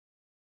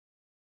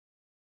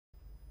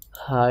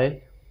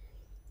Hi.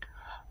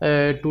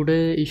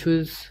 Today issue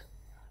is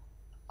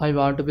I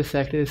want to be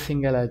selected a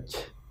single edge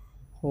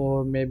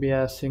or maybe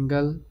a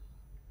single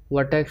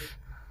vertex,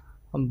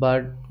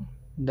 but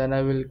then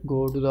I will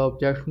go to the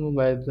object move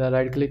by the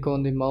right click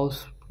on the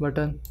mouse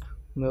button,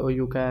 or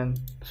you can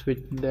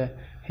switch the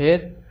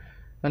hair.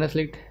 When I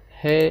select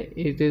hair,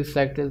 it is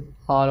selected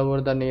all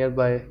over the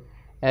nearby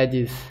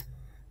edges.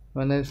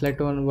 When I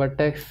select on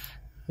vertex,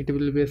 it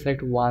will be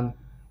select one.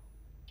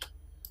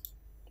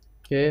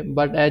 Okay,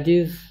 but edge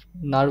is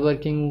not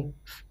working.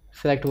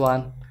 Select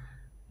one.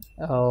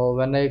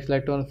 When I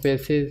select on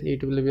faces,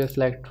 it will be a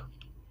select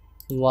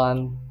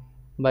one.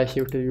 By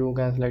shift you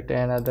can select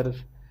another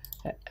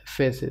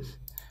faces,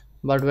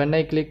 but when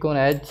I click on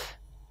edge,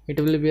 it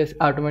will be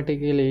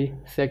automatically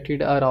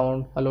selected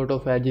around a lot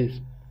of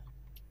edges,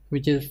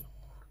 which is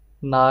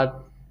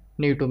not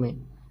new to me.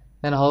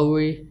 Then how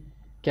we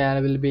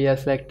can will be a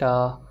select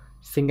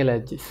single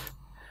edges.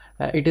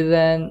 It is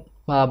an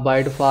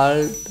by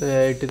default,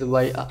 it is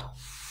by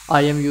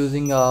I am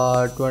using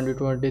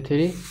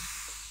 2023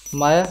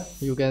 Maya,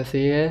 you can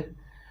see here,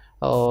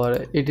 or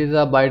it is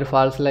a by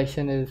default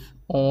selection is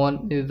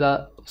on is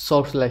the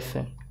soft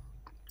selection,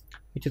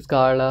 which is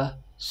called a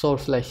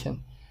soft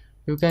selection.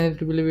 You can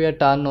it will be a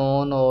turn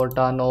on or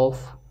turn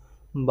off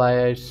by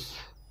its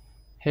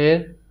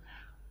here.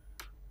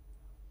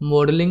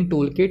 Modeling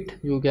toolkit,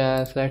 you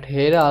can select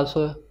here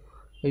also,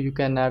 you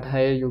can add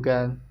here, you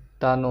can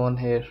turn on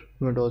here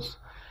windows.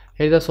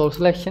 Here is the source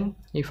selection.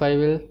 If I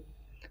will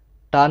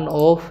turn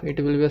off,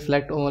 it will be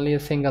select only a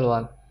single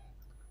one.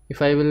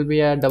 If I will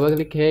be a double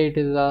click here, it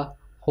is a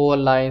whole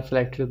line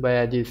selected by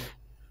edges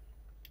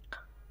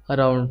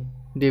around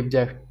the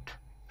object.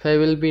 If I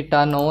will be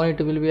turn on, it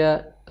will be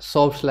a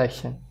soft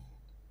selection.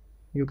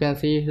 You can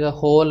see the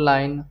whole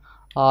line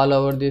all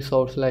over the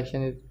soft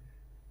selection is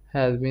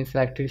has been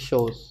selected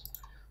shows.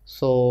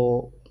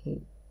 So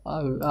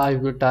I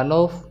will turn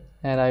off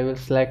and I will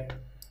select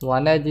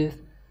one edges,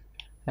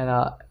 and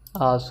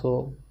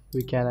also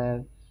we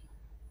can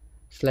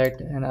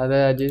select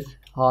another edges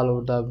all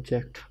over the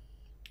object.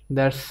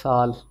 That's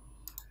all.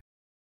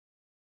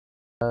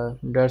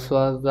 That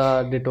was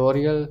the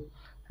tutorial,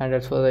 and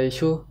that was the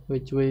issue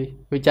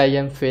which I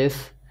am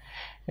face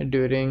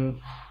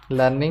during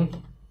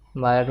learning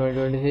Maya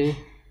 2023,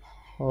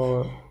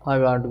 or I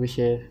want to be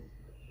share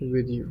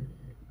with you.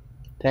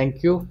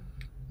 Thank you,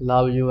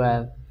 love you,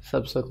 and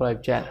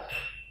subscribe channel.